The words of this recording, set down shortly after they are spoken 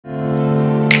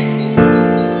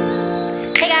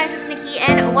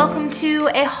and welcome to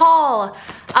a haul.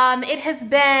 It has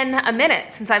been a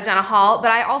minute since I've done a haul,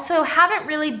 but I also haven't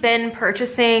really been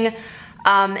purchasing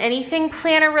anything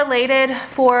planner related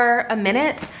for a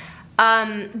minute.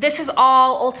 This is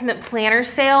all Ultimate Planner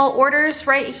sale orders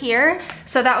right here.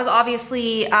 So that was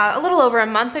obviously a little over a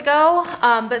month ago,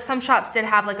 but some shops did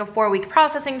have like a 4-week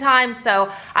processing time.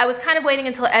 So I was kind of waiting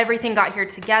until everything got here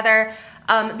together.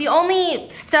 The only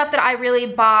stuff that I really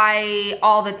buy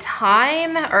all the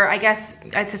time, or I guess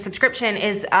it's a subscription,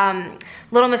 is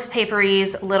Little Miss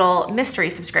Papery's Little Mystery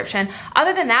subscription.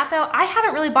 Other than that though, I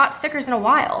haven't really bought stickers in a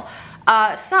while.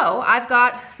 So I've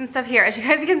got some stuff here, as you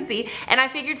guys can see, and I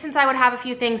figured since I would have a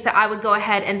few things that I would go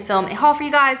ahead and film a haul for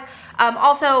you guys.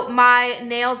 Also, my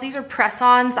nails, these are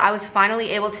press-ons. I was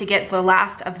finally able to get the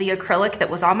last of the acrylic that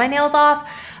was on my nails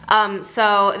off.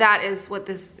 So that is what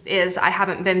this is. I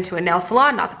haven't been to a nail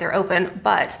salon, not that they're open,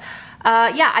 but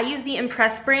yeah, I use the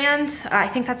Impress brand. I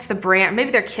think that's the brand,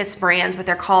 maybe they're Kiss brand, but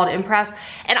they're called Impress.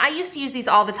 And I used to use these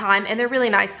all the time and they're really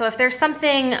nice. So if there's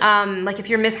something, like if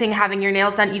you're missing having your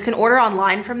nails done, you can order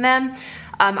online from them.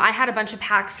 I had a bunch of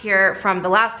packs here from the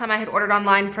last time I had ordered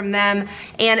online from them,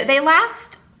 and they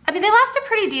last, I mean, they last a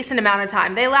pretty decent amount of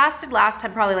time. They lasted last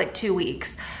time probably like 2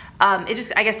 weeks. It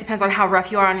just, I guess, depends on how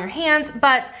rough you are on your hands,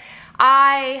 but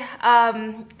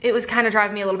it was kind of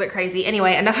driving me a little bit crazy.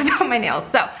 Anyway, enough about my nails.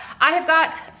 So I have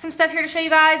got some stuff here to show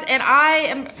you guys, and I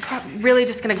am really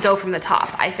just gonna go from the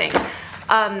top, I think.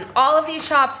 All of these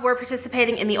shops were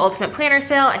participating in the Ultimate Planner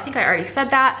sale. I think I already said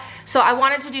that. So I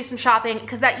wanted to do some shopping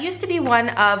because that used to be one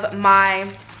of my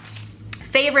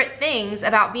favorite things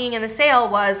about being in the sale.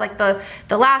 Was like the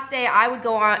last day I would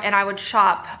go on and I would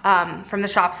shop from the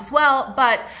shops as well,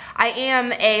 but I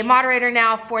am a moderator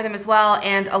now for them as well,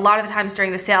 and a lot of the times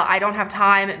during the sale I don't have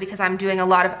time because I'm doing a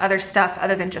lot of other stuff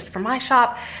other than just for my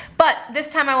shop. But this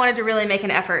time I wanted to really make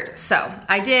an effort, so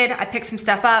I did. I picked some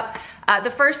stuff up.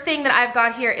 The first thing that I've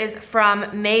got here is from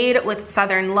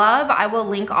MadeWithSouthernLuv. I will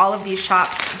link all of these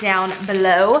shops down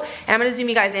below, and I'm gonna zoom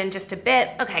you guys in just a bit.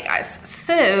 Okay guys,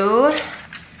 so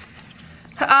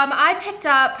I picked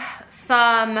up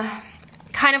some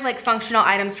kind of like functional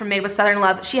items from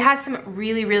MadeWithSouthernLuv. She has some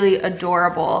really, really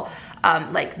adorable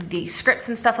like the scripts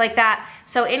and stuff like that.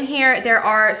 So in here there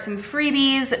are some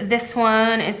freebies. This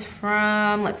one is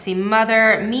from, let's see,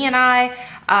 Mother, Me and I,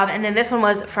 and then this one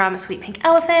was from Sweet Pink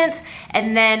Elephant,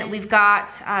 and then we've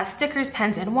got stickers,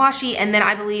 pens, and washi, and then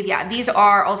I believe, yeah, these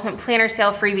are Ultimate Planner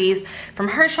sale freebies from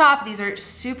her shop. These are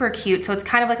super cute, so it's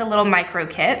kind of like a little micro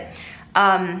kit.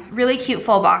 Really cute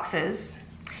full boxes,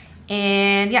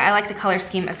 and yeah, I like the color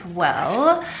scheme as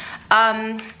well.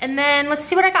 And then let's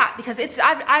see what I got, because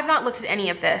I've not looked at any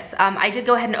of this. I did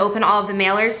go ahead and open all of the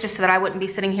mailers just so that I wouldn't be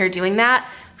sitting here doing that.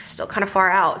 We're still kind of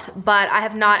far out, but I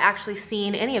have not actually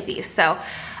seen any of these. So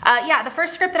yeah, the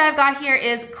first script that I've got here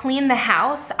is Clean the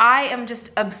House. I am just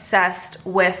obsessed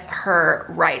with her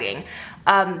writing.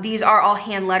 These are all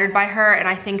hand lettered by her, and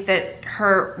I think that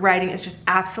her writing is just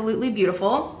absolutely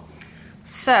beautiful.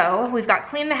 So we've got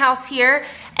Clean the House here,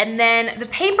 and then the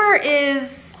paper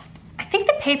is, I think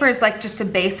the paper is like just a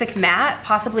basic matte,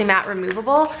 possibly matte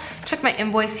removable. Check my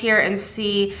invoice here and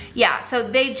see. Yeah, so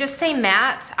they just say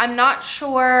matte. I'm not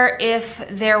sure if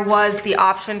there was the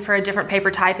option for a different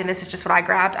paper type, and this is just what I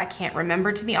grabbed. I can't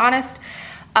remember, to be honest.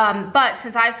 But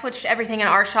since I've switched everything in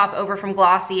our shop over from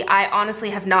glossy, I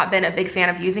honestly have not been a big fan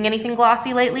of using anything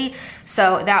glossy lately.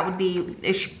 So that would be,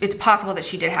 it's possible that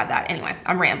she did have that. Anyway,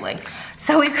 I'm rambling.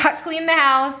 So we've got Clean the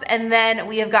House, and then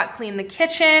we have got Clean the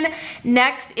Kitchen.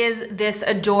 Next is this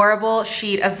adorable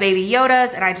sheet of Baby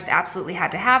Yodas, and I just absolutely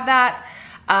had to have that.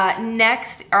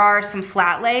 Next are some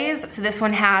flat lays. So this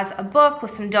one has a book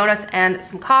with some donuts and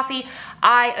some coffee.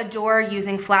 I adore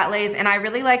using flat lays, and I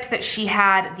really liked that she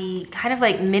had the kind of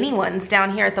like mini ones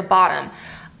down here at the bottom.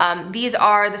 These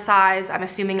are the size, I'm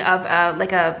assuming, of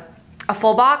like a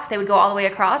full box. They would go all the way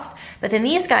across. But then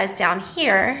these guys down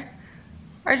here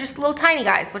are just little tiny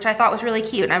guys, which I thought was really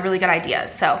cute and a really good idea.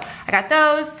 So I got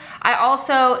those. I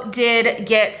also did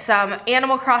get some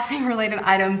Animal Crossing related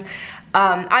items.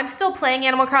 I'm still playing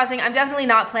Animal Crossing. I'm definitely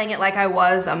not playing it like I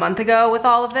was a month ago with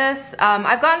all of this.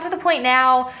 I've gotten to the point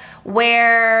now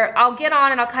where I'll get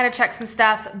on and I'll kind of check some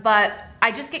stuff, but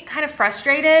I just get kind of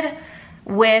frustrated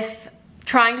with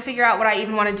trying to figure out what I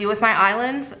even want to do with my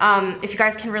islands. If you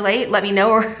guys can relate, let me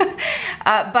know.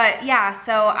 But yeah,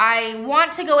 so I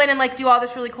want to go in and like do all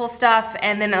this really cool stuff,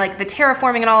 and then like the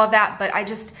terraforming and all of that, but I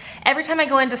just, every time I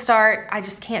go in to start, I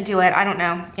just can't do it. I don't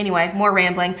know. Anyway, more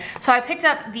rambling. So I picked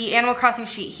up the Animal Crossing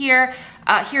sheet here.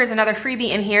 Here's another freebie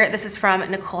in here. This is from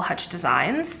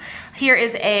NicoleHutchDesigns. Here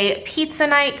is a pizza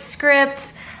night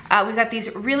script. We've got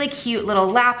these really cute little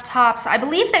laptops. I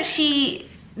believe that she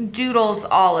doodles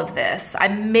all of this. I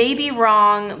may be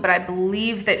wrong, but I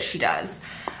believe that she does.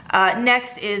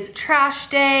 Next is Trash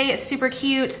Day, super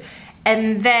cute.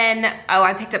 And then, oh,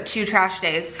 I picked up 2 trash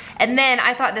days. And then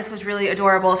I thought this was really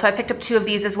adorable, so I picked up 2 of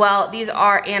these as well. These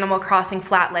are Animal Crossing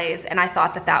flat lays, and I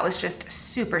thought that that was just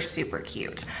super, super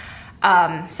cute.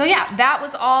 So yeah, that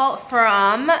was all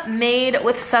from Made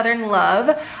with Southern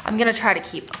Love. I'm gonna try to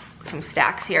keep some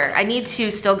stacks here. I need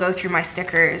to still go through my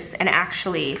stickers and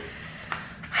actually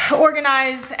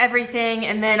organize everything,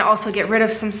 and then also get rid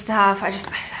of some stuff.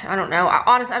 I don't know.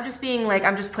 Honestly, I'm just being like,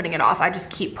 I'm just putting it off. I just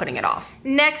keep putting it off.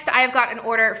 Next, I have got an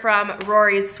order from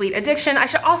Rory's Sweet Addiction. I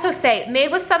should also say,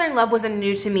 Made with Southern Love was a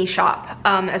new to me shop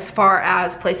as far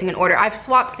as placing an order. I've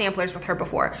swapped samplers with her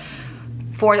before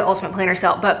for the Ultimate Planner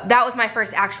sale, but that was my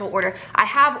first actual order. I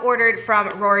have ordered from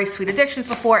Rory's Sweet Addictions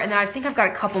before, and then I think I've got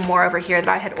a couple more over here that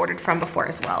I had ordered from before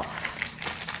as well.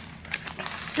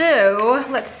 So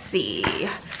let's see.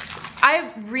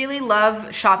 I really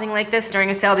love shopping like this during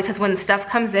a sale because when stuff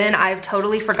comes in, I've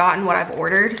totally forgotten what I've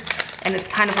ordered, and it's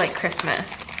kind of like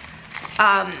Christmas.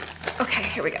 Okay,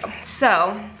 here we go.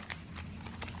 So,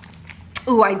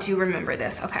 ooh, I do remember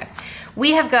this. Okay,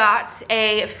 we have got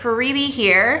a freebie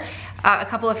here, a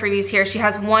couple of freebies here. She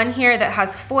has one here that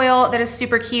has foil that is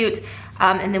super cute.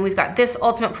 And then we've got this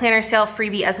Ultimate Planner Sale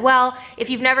freebie as well.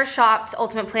 If you've never shopped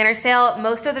Ultimate Planner Sale,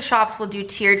 most of the shops will do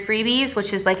tiered freebies,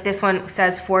 which is like this one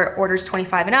says for orders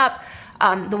 25 and up.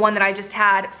 The one that I just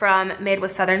had from Made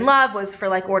with Southern Love was for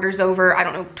like orders over, I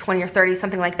don't know, 20 or 30,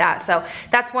 something like that. So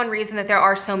that's one reason that there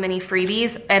are so many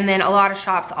freebies. And then a lot of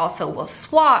shops also will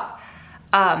swap.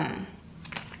 And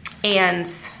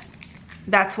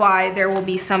that's why there will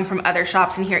be some from other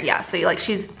shops in here. Yeah, so like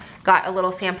she's got a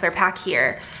little sampler pack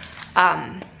here.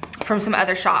 From some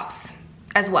other shops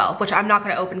as well, which I'm not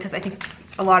going to open because I think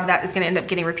a lot of that is going to end up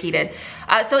getting repeated.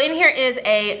 So in here is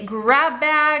a grab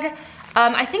bag.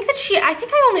 I think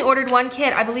I only ordered 1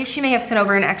 kit. I believe she may have sent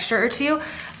over an extra or 2.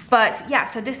 But yeah,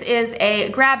 so this is a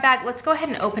grab bag. Let's go ahead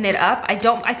and open it up.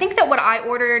 I think that what I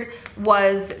ordered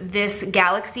was this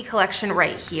Galaxy collection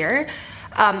right here,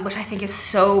 which I think is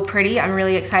so pretty. I'm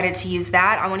really excited to use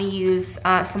that. I want to use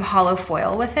some hollow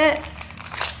foil with it.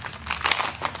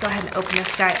 Go ahead and open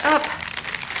this guy up.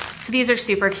 So these are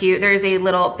super cute. There's a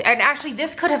little, and actually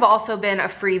this could have also been a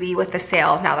freebie with the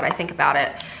sale now that I think about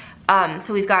it.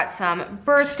 So we've got some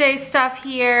birthday stuff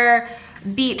here,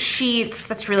 beach sheets.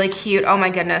 That's really cute. Oh my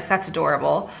goodness, that's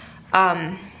adorable.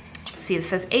 Let's see, this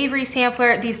says Avery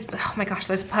sampler. These, oh my gosh,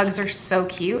 those pugs are so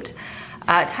cute.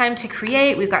 Time to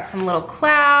create. We've got some little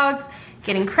clouds,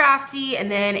 getting crafty,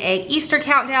 and then a Easter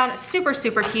countdown. Super,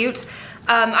 super cute.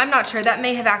 I'm not sure, that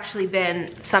may have actually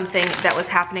been something that was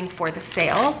happening for the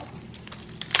sale.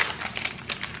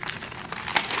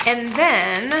 And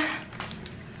then,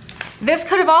 this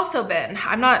could have also been,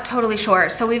 I'm not totally sure.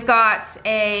 So we've got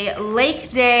a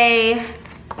Lake Day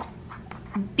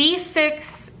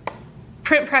B6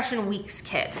 Print Impression Weeks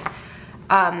kit.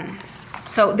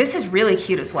 So this is really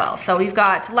cute as well. So we've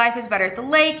got Life is Better at the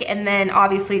Lake, and then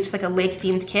obviously just like a lake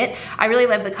themed kit. I really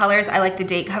love the colors. I like the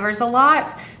date covers a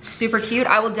lot. Super cute.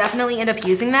 I will definitely end up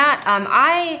using that.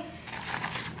 I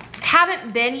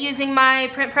haven't been using my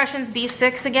Print Impressions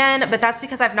B6 again, but that's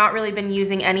because I've not really been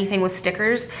using anything with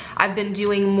stickers. I've been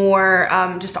doing more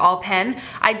just all pen.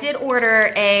 I did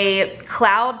order a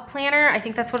cloud planner. I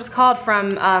think that's what it's called,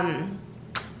 from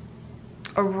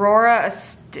Aurora.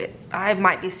 I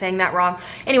might be saying that wrong.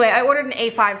 Anyway, I ordered an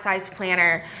A5 sized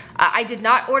planner. I did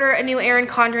not order a new Erin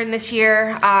Condren this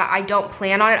year. I don't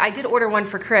plan on it. I did order one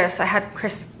for Chris. I had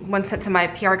one sent to my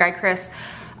PR guy, Chris.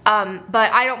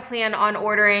 But I don't plan on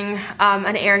ordering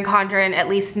an Erin Condren, at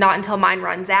least not until mine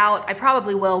runs out. I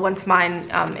probably will once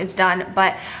mine is done,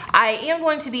 but I am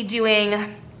going to be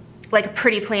doing like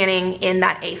pretty planning in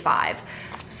that A5.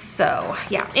 So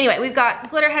yeah, anyway, we've got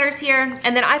glitter headers here,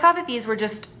 and then I thought that these were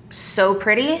just so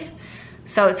pretty.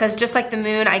 So it says just like the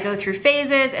moon, I go through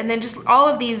phases, and then just all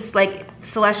of these like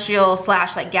celestial /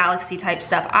 like galaxy type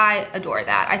stuff. I adore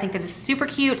that. I think that is super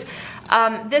cute.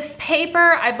 This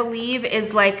paper, I believe,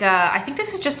 is like I think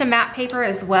this is just a matte paper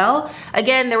as well.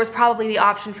 Again, there was probably the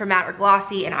option for matte or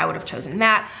glossy, and I would have chosen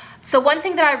matte. So one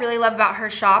thing that I really love about her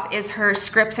shop is her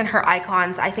scripts and her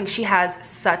icons. I think she has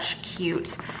such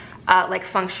cute like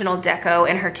functional deco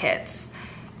in her kits.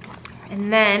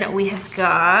 And then we have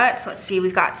got, so let's see,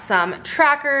 we've got some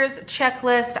trackers,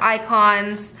 checklist,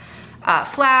 icons,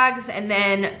 flags, and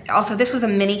then also this was a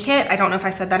mini kit. I don't know if I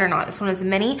said that or not. This one is a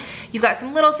mini. You've got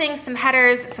some little things, some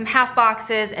headers, some half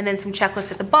boxes, and then some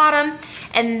checklists at the bottom.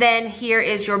 And then here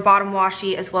is your bottom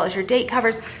washi as well as your date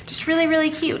covers. Just really,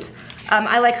 really cute.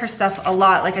 I like her stuff a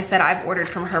lot. Like I said, I've ordered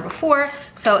from her before.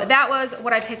 So that was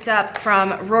what I picked up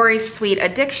from Rory's Sweet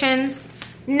Addictions.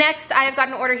 Next, I have got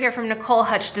an order here from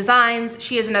NicoleHutchDesigns.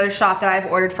 She is another shop that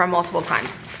I've ordered from multiple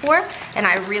times before, and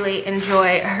I really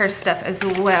enjoy her stuff as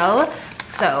well.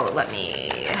 So let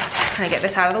me kind of get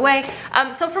this out of the way.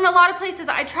 So from a lot of places,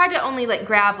 I tried to only like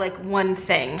grab like one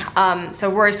thing.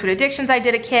 So Rory's Sweet Addictions, I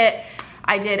did a kit.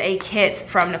 I did a kit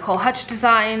from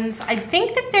NicoleHutchDesigns. I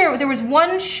think that there was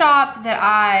one shop that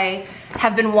I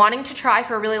have been wanting to try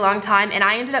for a really long time, and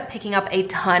I ended up picking up a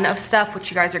ton of stuff, which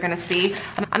you guys are gonna see.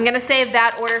 I'm gonna save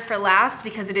that order for last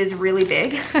because it is really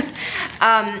big.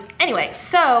 Anyway,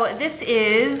 so this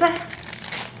is, let's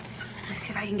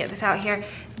see if I can get this out here.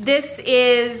 This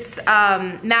is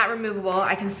matte removable.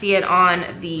 I can see it on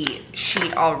the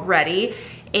sheet already.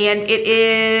 And it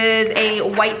is a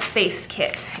white space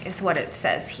kit is what it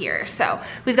says here. So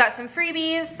we've got some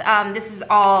freebies. This is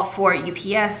all for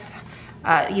UPS,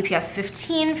 UPS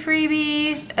 15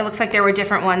 freebie. It looks like there were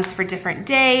different ones for different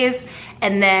days.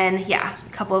 And then, yeah, a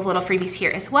couple of little freebies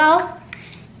here as well.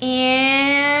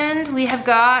 And we have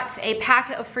got a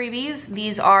packet of freebies.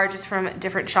 These are just from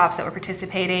different shops that were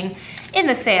participating in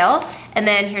the sale. And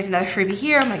then here's another freebie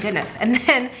here, oh my goodness. And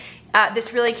then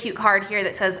this really cute card here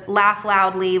that says, laugh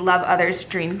loudly, love others,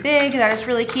 dream big. That is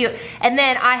really cute. And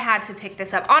then I had to pick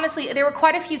this up. Honestly, there were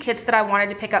quite a few kits that I wanted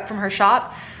to pick up from her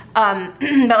shop. But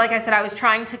like I said, I was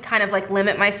trying to kind of like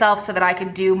limit myself so that I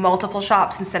could do multiple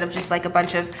shops instead of just like a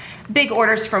bunch of big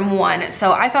orders from one.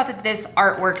 So I thought that this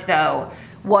artwork though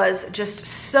was just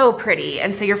so pretty.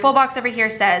 And so your full box over here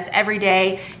says, every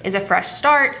day is a fresh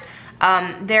start.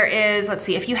 There is, let's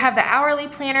see, if you have the hourly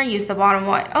planner, use the bottom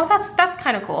one. Oh, that's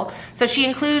kind of cool. So she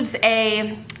includes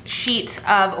a sheet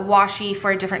of washi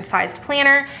for a different sized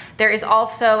planner. There is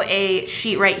also a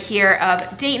sheet right here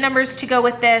of date numbers to go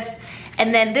with this.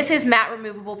 And then this is matte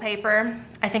removable paper.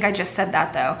 I think I just said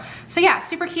that though. So yeah,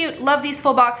 super cute. Love these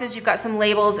full boxes. You've got some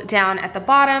labels down at the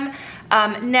bottom.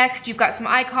 Next, you've got some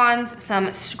icons,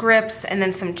 some scripts, and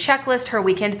then some checklist. Her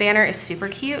weekend banner is super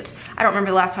cute. I don't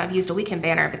remember the last time I've used a weekend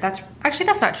banner, but that's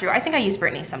not true. I think I use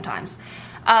Brittany sometimes.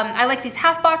 I like these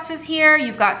half boxes here.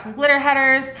 You've got some glitter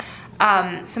headers,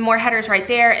 some more headers right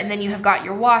there, and then you have got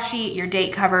your washi, your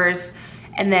date covers,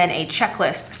 and then a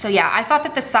checklist. So yeah, I thought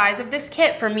that the size of this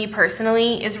kit for me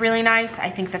personally is really nice. I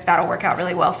think that that'll work out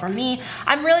really well for me.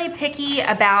 I'm really picky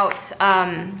about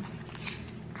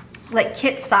like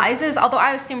kit sizes, although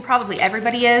I assume probably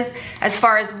everybody is, as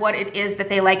far as what it is that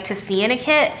they like to see in a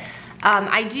kit.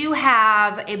 I do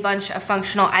have a bunch of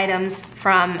functional items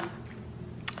from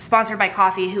Sponsored by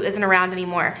Coffee, who isn't around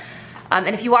anymore.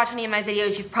 And if you watch any of my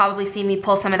videos, you've probably seen me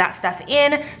pull some of that stuff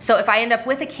in. So if I end up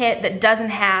with a kit that doesn't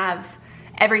have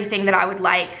everything that I would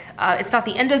like, it's not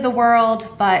the end of the world,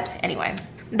 but anyway,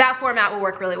 that format will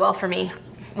work really well for me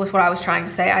with what I was trying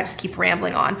to say. I just keep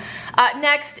rambling on.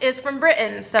 Next is from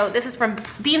Britain. So this is from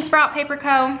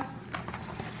BeanSproutPaperCo,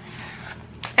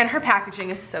 and her packaging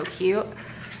is so cute.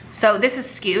 So this is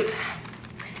Scoot.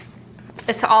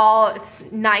 It's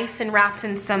nice and wrapped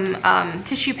in some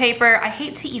tissue paper. I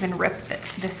hate to even rip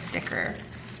this sticker.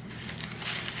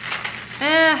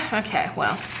 Okay,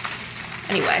 well,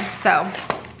 anyway, so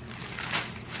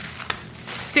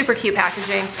super cute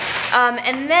packaging.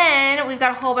 And then we've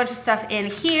got a whole bunch of stuff in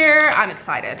here. I'm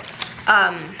excited.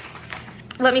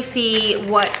 Let me see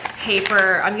what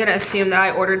paper. I'm gonna assume that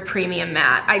I ordered premium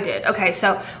matte. I did. Okay,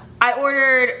 so I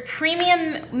ordered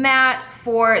premium matte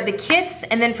for the kits,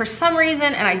 and then for some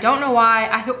reason, and I don't know why,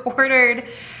 I ordered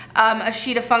a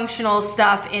sheet of functional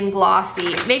stuff in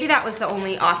glossy. Maybe that was the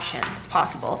only option. It's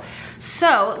possible.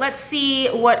 So let's see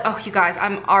what, oh you guys,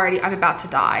 I'm about to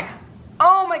die.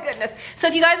 Oh my goodness. So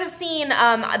if you guys have seen the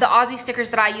Aussie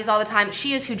stickers that I use all the time,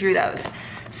 she is who drew those.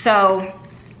 So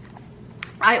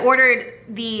I ordered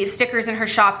the stickers in her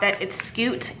shop that it's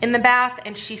Scoot in the bath,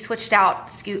 and she switched out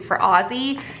Scoot for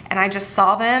Aussie, and I just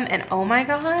saw them and oh my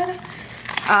God.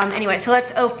 Anyway, so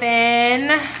let's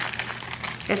open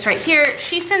this right here.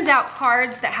 She sends out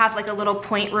cards that have like a little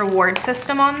point reward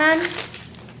system on them.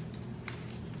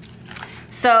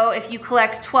 So if you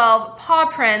collect 12 paw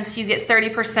prints, you get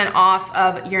 30% off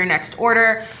of your next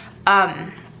order.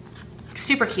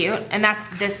 Super cute. And that's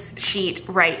this sheet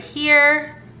right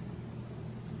here.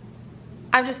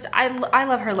 I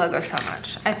love her logo so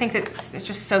much. I think it's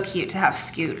just so cute to have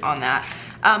Scoot on that.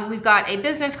 We've got a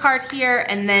business card here,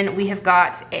 and then we have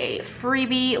got a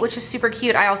freebie, which is super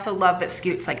cute. I also love that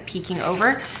Scoot's like peeking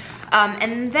over.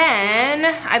 And then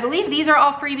I believe these are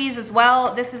all freebies as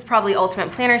well. This is probably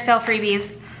Ultimate Planner Sale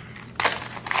freebies.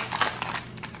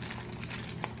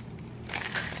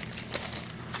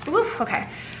 Ooh, okay.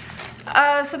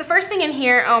 So the first thing in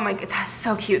here, oh my god, that's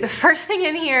so cute. The first thing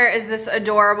in here is this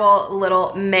adorable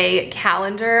little May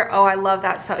calendar. Oh, I love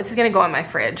that. So this is gonna go on my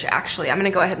fridge, actually. I'm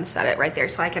gonna go ahead and set it right there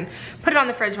so I can put it on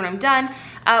the fridge when I'm done.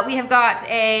 We have got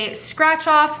a scratch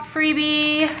off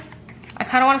freebie. I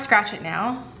kinda wanna scratch it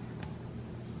now.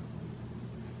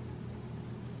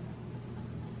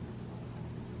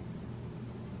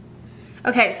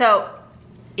 Okay, so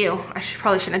ew, I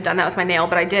probably shouldn't have done that with my nail,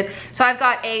 but I did. So I've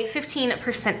got a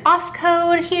 15% off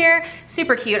code here.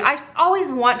 Super cute. I always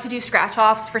want to do scratch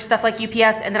offs for stuff like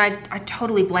UPS, and then I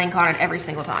totally blank on it every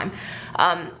single time.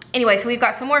 Anyway, so we've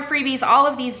got some more freebies. All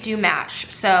of these do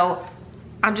match, so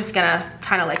I'm just gonna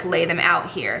kind of like lay them out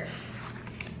here.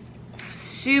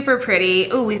 Super pretty.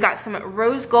 Ooh, we've got some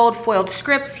rose gold foiled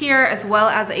scripts here, as well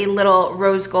as a little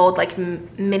rose gold like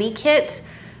mini kit.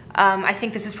 I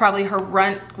think this is probably her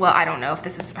runt, well, I don't know if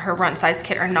this is her runt size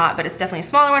kit or not, but it's definitely a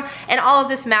smaller one. And all of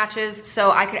this matches, so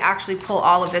I could actually pull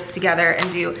all of this together and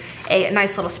do a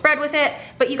nice little spread with it.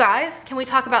 But you guys, can we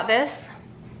talk about this?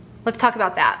 Let's talk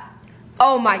about that.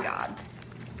 Oh my God.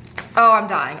 Oh, I'm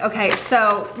dying. Okay,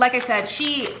 so like I said,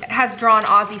 she has drawn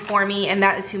Ozzy for me, and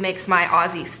that is who makes my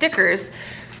Ozzy stickers.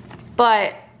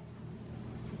 But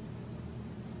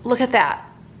look at that.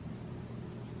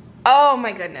 Oh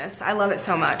my goodness, I love it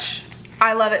so much.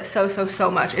 I love it so, so,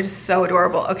 so much. It is so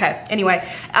adorable. Okay, anyway,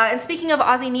 and speaking of,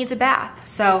 Ozzy needs a bath,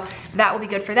 so that will be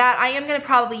good for that. I am gonna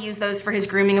probably use those for his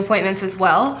grooming appointments as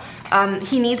well.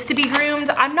 He needs to be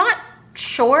groomed. I'm not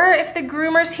sure if the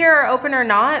groomers here are open or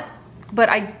not, but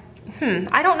I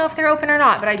don't know if they're open or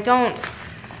not, but I don't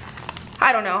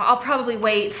know. I'll probably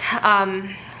wait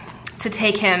to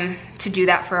take him to do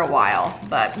that for a while,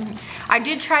 but I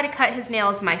did try to cut his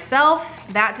nails myself.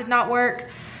 That did not work.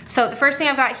 So the first thing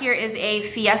I've got here is a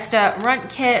Fiesta runt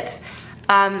kit.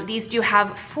 These do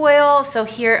have foil, so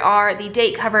here are the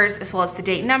date covers as well as the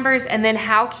date numbers, and then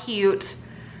how cute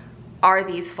are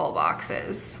these full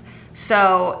boxes?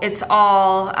 So it's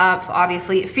all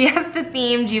obviously Fiesta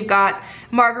themed. You've got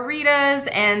margaritas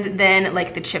and then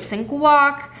like the chips and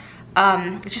guac.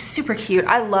 It's just super cute.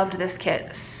 I loved this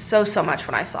kit so, so much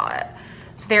when I saw it.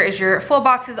 So there is your full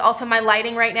boxes. Also, my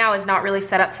lighting right now is not really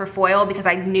set up for foil because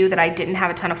I knew that I didn't have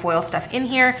a ton of foil stuff in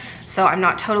here. So I'm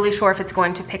not totally sure if it's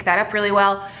going to pick that up really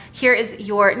well. Here is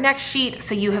your next sheet.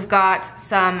 So you have got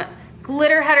some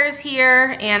glitter headers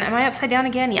here, and am I upside down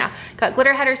again? Yeah, got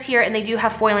glitter headers here, and they do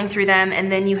have foiling through them,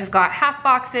 and then you have got half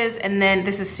boxes, and then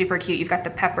this is super cute. You've got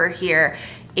the pepper here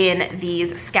in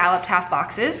these scalloped half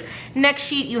boxes. Next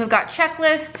sheet, you have got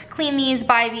checklist, clean these,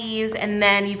 buy these, and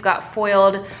then you've got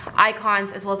foiled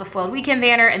icons as well as a foiled weekend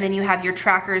banner, and then you have your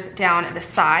trackers down the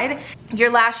side. Your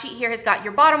last sheet here has got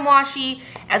your bottom washi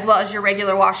as well as your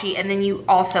regular washi, and then you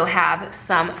also have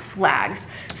some flags.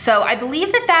 So I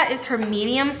believe that that is her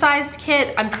medium-sized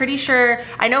kit. I'm pretty sure,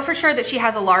 I know for sure that she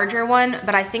has a larger one,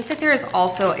 but I think that there is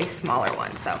also a smaller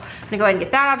one. So I'm gonna go ahead and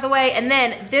get that out of the way. And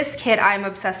then this kit I'm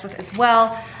obsessed with as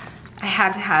well. I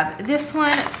had to have this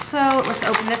one, so let's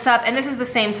open this up. And this is the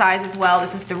same size as well.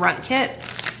 This is the runt kit.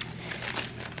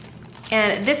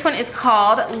 And this one is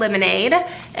called Lemonade,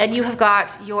 and you have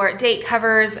got your date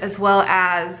covers as well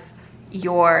as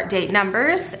your date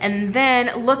numbers. And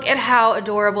then look at how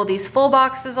adorable these full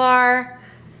boxes are.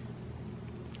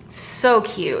 So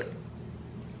cute.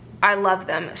 I love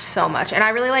them so much, and I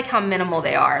really like how minimal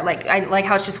they are. Like, I like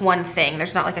how it's just one thing.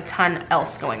 There's not like a ton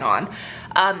else going on.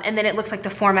 And then it looks like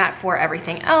the format for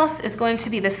everything else is going to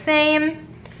be the same.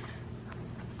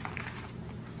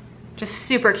 Just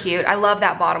super cute. I love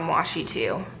that bottom washi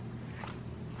too.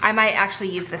 I might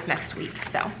actually use this next week,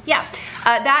 so yeah.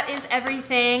 That is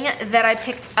everything that I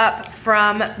picked up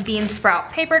from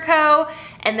BeanSproutPaperCo.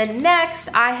 And then next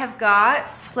I have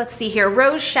got, let's see here,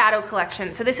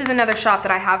 RoseShadowCollection. So this is another shop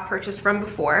that I have purchased from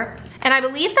before. And I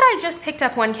believe that I just picked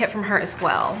up one kit from her as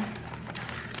well.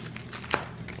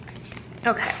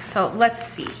 Okay, so let's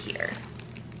see here.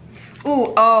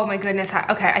 Ooh, oh my goodness.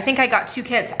 Okay, I think I got two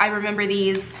kits. I remember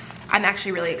these. I'm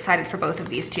actually really excited for both of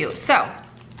these too. So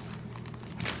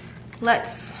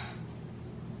let's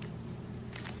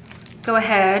go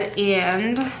ahead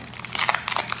and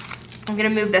I'm gonna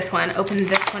move this one, open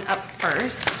this one up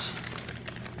first.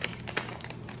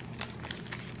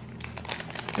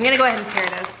 I'm gonna go ahead and tear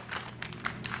this.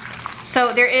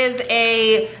 So there is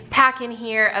a pack in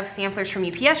here of samplers from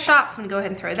UPS shops. I'm gonna go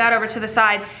ahead and throw that over to the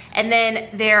side. And then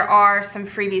there are some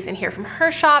freebies in here from her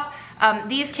shop.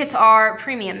 These kits are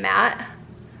premium matte.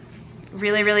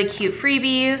 Really, really cute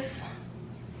freebies.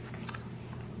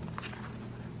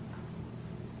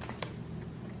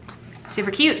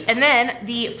 Super cute. And then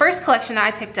the first collection that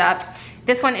I picked up,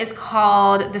 this one is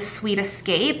called The Sweet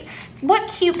Escape. what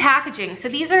cute packaging. So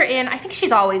these are in, I think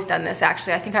she's always done this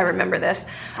actually, I think I remember this.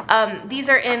 These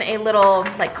are in a little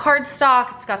like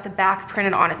cardstock. It's got the back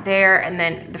printed on it there, and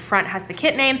then the front has the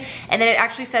kit name, and then it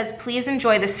actually says, please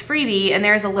enjoy this freebie, and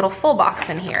there's a little full box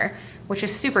in here, which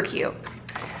is super cute.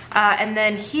 And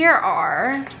then here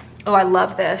are, oh, I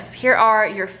love this. Here are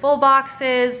your full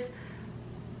boxes.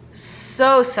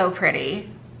 So, so pretty.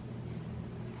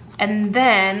 And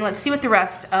then let's see what the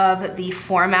rest of the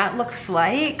format looks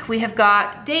like. We have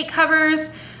got date covers,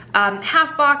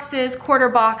 half boxes, quarter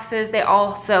boxes. They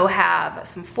also have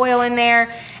some foil in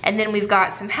there. And then we've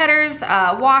got some headers,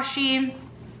 washi,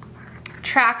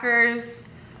 trackers,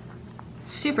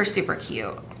 super, super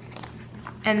cute.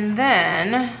 And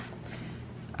then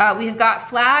we've got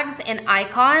flags and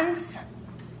icons,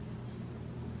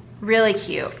 really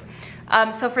cute.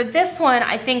 So for this one,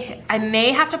 I think I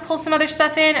may have to pull some other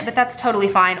stuff in, but that's totally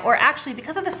fine. Or actually,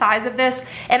 because of the size of this,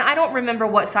 and I don't remember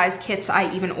what size kits I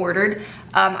even ordered,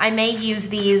 I may use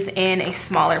these in a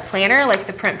smaller planner, like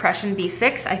the Printpression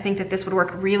B6. I think that this would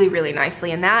work really, really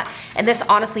nicely in that. And this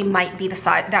honestly might be the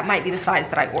size, that might be the size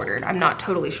that I ordered. I'm not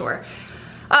totally sure.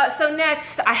 So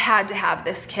next, I had to have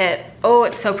this kit. Oh,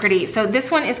 it's so pretty. So this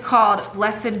one is called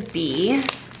Blessed Bee.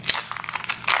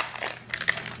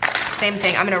 Same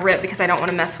thing, I'm gonna rip because I don't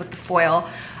wanna mess with the foil.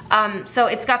 So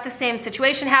it's got the same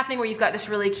situation happening where you've got this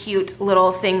really cute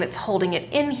little thing that's holding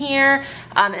it in here,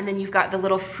 and then you've got the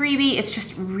little freebie. It's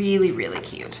just really, really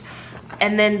cute.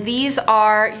 And then these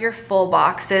are your full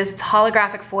boxes. It's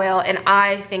holographic foil, and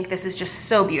I think this is just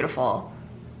so beautiful.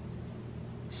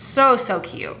 So, so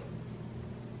cute.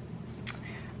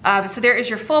 So there is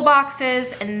your full boxes,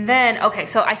 and then, okay,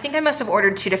 so I think I must have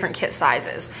ordered 2 different kit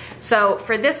sizes. So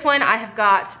for this one, I have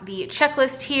got the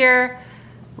checklist here,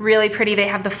 really pretty. They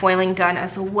have the foiling done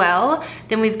as well.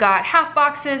 Then we've got half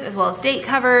boxes as well as date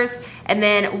covers, and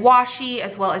then washi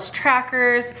as well as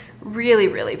trackers, really,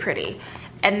 really pretty.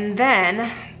 And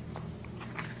then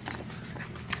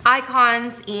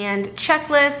icons and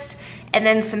checklist, and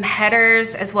then some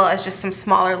headers as well as just some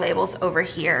smaller labels over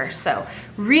here. So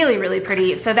really, really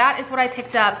pretty. So that is what I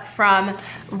picked up from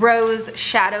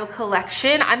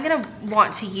RoseShadowCollection. I'm gonna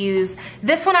want to use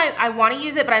this one. I want to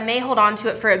use it, but I may hold on to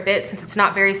it for a bit since it's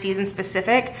not very season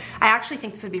specific. I actually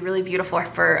think this would be really beautiful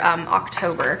for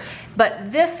October.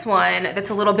 But this one that's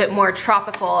a little bit more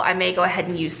tropical, I may go ahead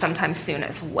and use sometime soon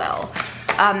as well.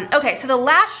 Okay, so the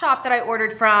last shop that I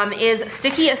ordered from is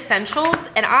StickyEssentials,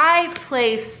 and I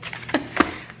placed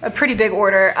a pretty big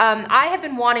order. I have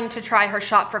been wanting to try her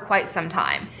shop for quite some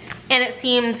time, and it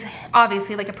seemed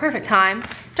obviously like a perfect time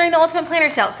during the Ultimate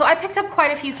Planner sale. So I picked up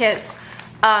quite a few kits.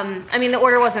 I mean, the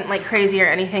order wasn't like crazy or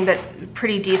anything, but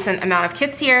pretty decent amount of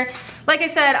kits here. Like I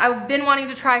said, I've been wanting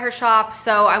to try her shop,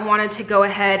 so I wanted to go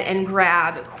ahead and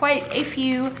grab quite a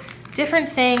few different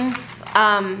things.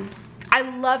 I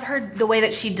love her, the way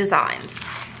that she designs,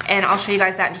 and I'll show you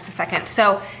guys that in just a second.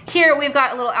 So here we've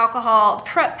got a little alcohol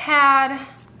prep pad,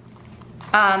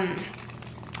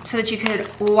 so that you could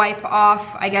wipe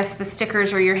off, I guess, the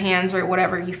stickers or your hands or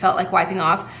whatever you felt like wiping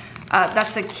off.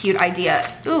 That's a cute idea.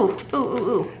 Ooh, ooh, ooh,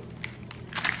 ooh.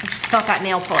 I just felt that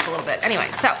nail pull up a little bit. Anyway,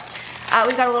 so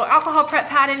we've got a little alcohol prep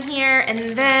pad in here, and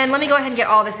then let me go ahead and get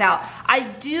all this out. I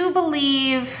do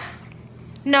believe,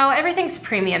 no, everything's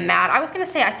premium matte. I was gonna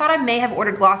say, I thought I may have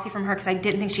ordered glossy from her because I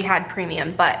didn't think she had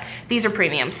premium, but these are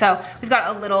premium. So we've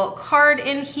got a little card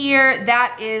in here.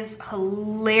 That is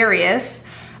hilarious.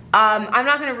 I'm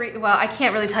not gonna well, I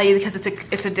can't really tell you because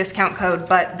it's a discount code,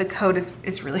 but the code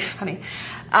is really funny.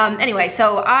 Anyway,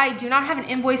 so I do not have an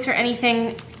invoice or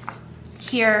anything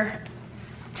here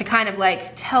to kind of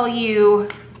like tell you.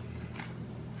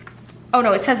 Oh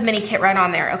no, it says mini kit right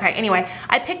on there. Okay, anyway,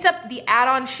 I picked up the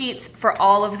add-on sheets for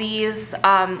all of these,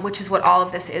 which is what all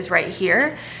of this is right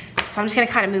here. So I'm just gonna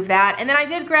kind of move that. And then I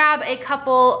did grab a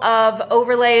couple of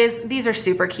overlays. These are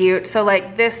super cute. So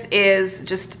like this is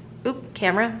just, oop,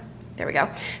 camera, there we go.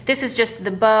 This is just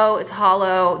the bow, it's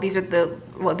hollow. These are the,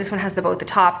 well, this one has the bow at the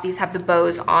top. These have the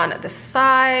bows on the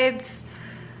sides.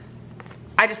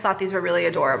 I just thought these were really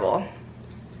adorable.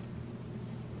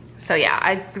 So yeah,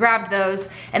 I grabbed those,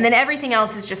 and then everything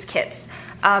else is just kits.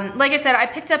 Like I said, I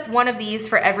picked up one of these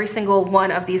for every single one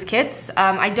of these kits.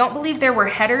 I don't believe there were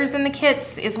headers in the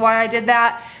kits is why I did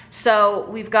that. So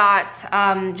we've got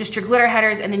just your glitter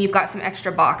headers, and then you've got some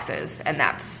extra boxes, and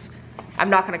that's, I'm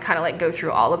not gonna kind of like go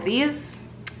through all of these,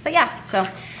 but yeah, so.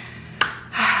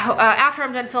 After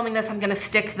I'm done filming this, I'm gonna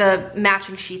stick the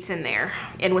matching sheets in there,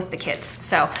 in with the kits.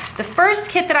 So the first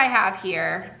kit that I have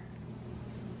here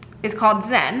is called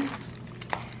Zen.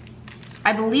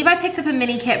 I believe I picked up a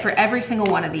mini kit for every single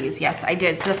one of these. Yes, I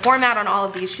did. So the format on all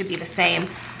of these should be the same.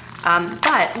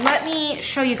 But let me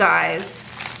show you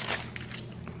guys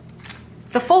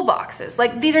the full boxes.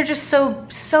 Like, these are just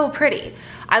so pretty.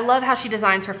 I love how she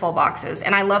designs her full boxes,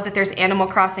 and I love that there's Animal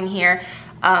Crossing here.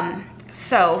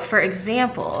 So for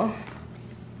example,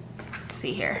 let's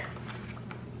see here.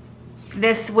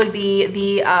 This would be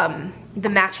the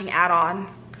matching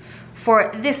add-on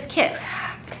for this kit.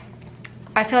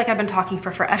 I feel like I've been talking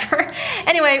for forever.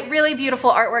 Anyway, really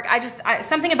beautiful artwork.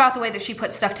 Something about the way that she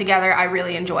puts stuff together, I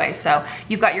really enjoy. So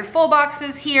you've got your full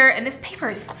boxes here, and this paper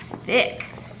is thick.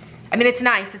 I mean, it's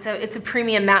nice. It's a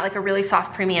premium matte, like a really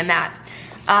soft premium matte.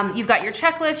 You've got your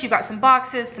checklist, you've got some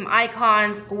boxes, some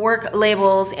icons, work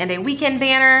labels, and a weekend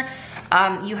banner.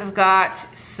 You have got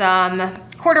some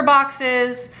quarter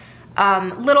boxes,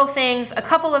 little things, a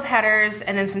couple of headers,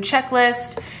 and then some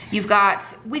checklists. You've got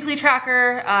weekly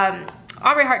tracker,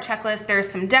 ombre heart checklist. There's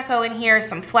some deco in here,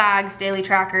 some flags, daily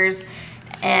trackers,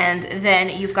 and then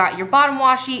you've got your bottom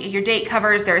washi and your date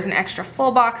covers. There's an extra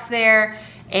full box there.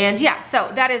 And yeah,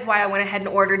 so that is why I went ahead and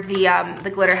ordered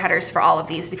the glitter headers for all of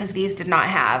these, because these did not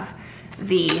have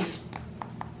the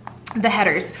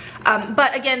headers.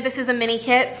 But again, this is a mini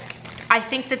kit. I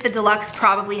think that the deluxe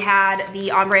probably had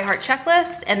the ombre heart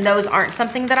checklist, and those aren't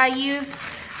something that I use.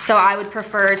 So I would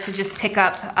prefer to just pick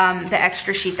up the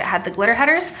extra sheet that had the glitter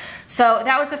headers. So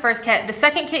that was the first kit. The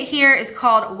second kit here is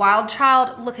called Wild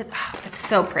Child. Look at, oh, it's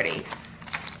so pretty.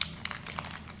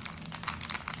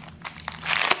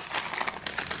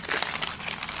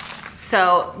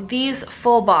 So these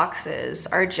full boxes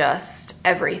are just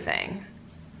everything.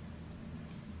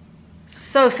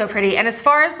 So pretty. And as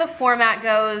far as the format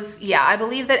goes, yeah, I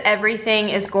believe that everything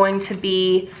is going to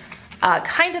be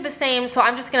kind of the same. So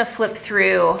I'm just gonna flip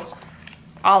through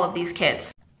all of these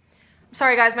kits.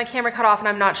 Sorry guys, my camera cut off and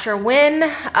I'm not sure when.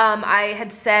 I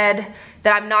had said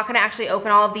that I'm not gonna actually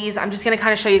open all of these. I'm just gonna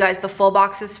kind of show you guys the full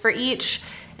boxes for each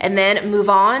and then move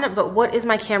on. But what is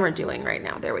my camera doing right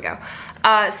now? There we go.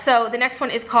 So the next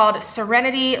one is called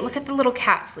Serenity. Look at the little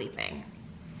cat sleeping.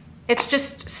 It's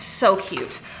just so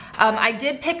cute. I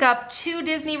did pick up 2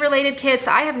 Disney related kits.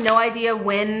 I have no idea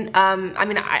when, I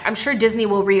mean, I'm sure Disney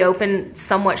will reopen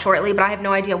somewhat shortly, but I have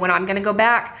no idea when I'm gonna go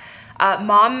back.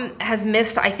 Mom has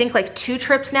missed, I think, like 2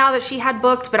 trips now that she had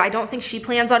booked, but I don't think she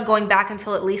plans on going back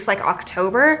until at least like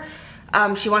October.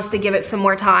 She wants to give it some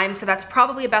more time, so that's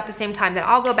probably about the same time that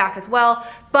I'll go back as well,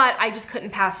 but I just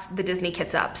couldn't pass the Disney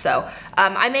kits up. So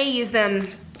I may use them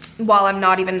while I'm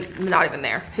not even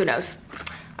there, who knows.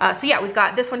 So yeah, we've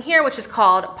got this one here, which is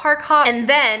called Park Hop, and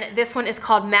then this one is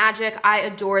called Magic. I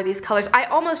adore these colors. I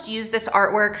almost used this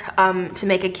artwork to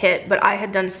make a kit, but I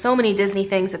had done so many Disney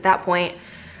things at that point.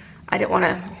 I didn't want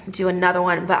to do another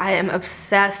one, but I am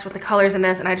obsessed with the colors in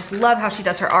this, and I just love how she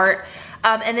does her art.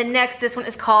 And then next, this one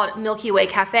is called Milky Way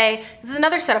Cafe. This is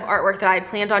another set of artwork that I had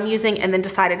planned on using and then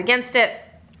decided against it,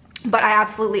 but I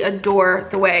absolutely adore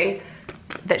the way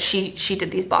that she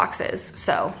did these boxes.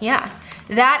 So yeah,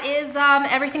 that is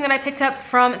everything that I picked up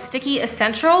from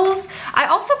StickyEssentials. I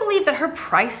also believe that her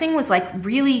pricing was like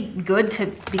really good to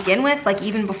begin with, like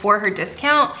even before her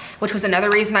discount, which was another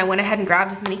reason I went ahead and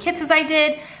grabbed as many kits as I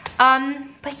did.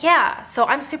 But yeah, so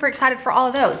I'm super excited for all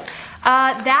of those.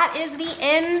 That is the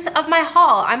end of my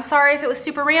haul. I'm sorry if it was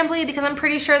super rambly, because I'm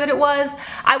pretty sure that it was.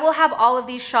 I will have all of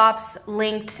these shops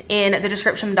linked in the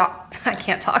description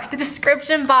the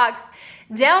description box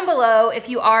down below if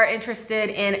you are interested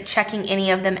in checking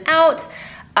any of them out.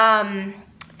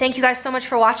 Thank you guys so much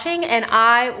for watching, and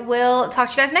I will talk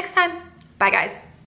to you guys next time. Bye guys.